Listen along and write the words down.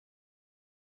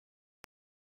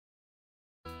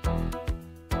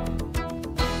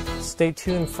Stay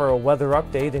tuned for a weather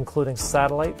update including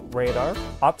satellite, radar,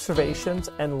 observations,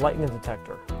 and lightning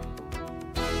detector.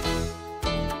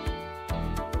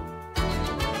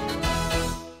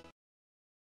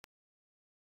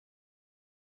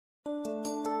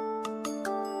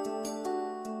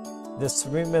 This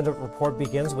 3-minute report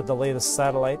begins with the latest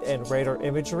satellite and radar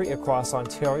imagery across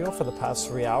Ontario for the past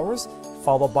 3 hours,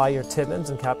 followed by your Timmins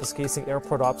and Kapuskasing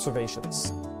Airport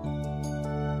observations.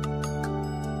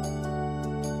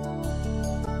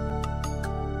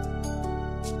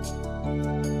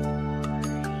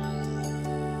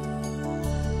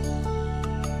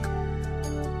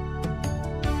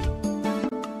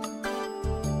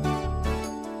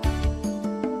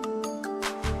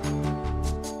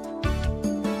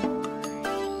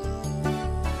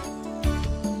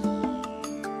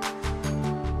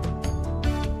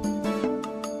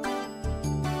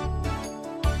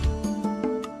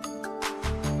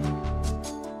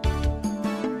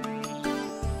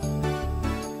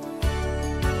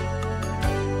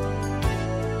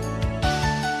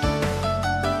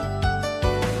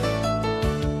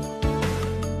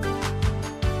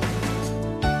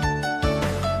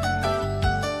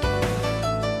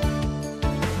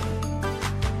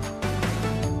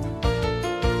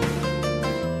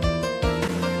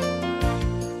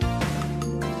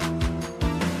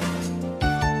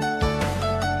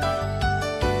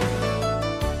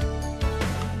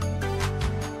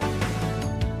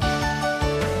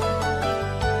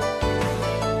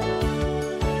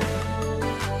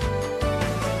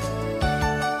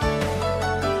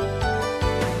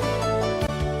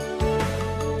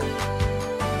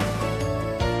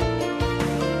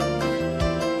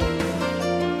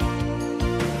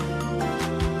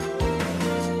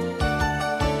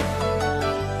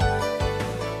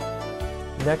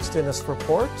 Next in this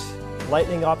report,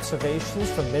 lightning observations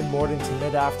from mid-morning to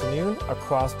mid-afternoon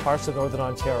across parts of Northern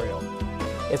Ontario.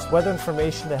 It's weather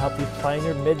information to help you plan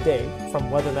your midday from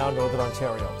Weather Now Northern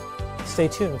Ontario. Stay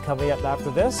tuned. Coming up after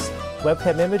this,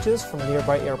 webcam images from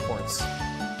nearby airports.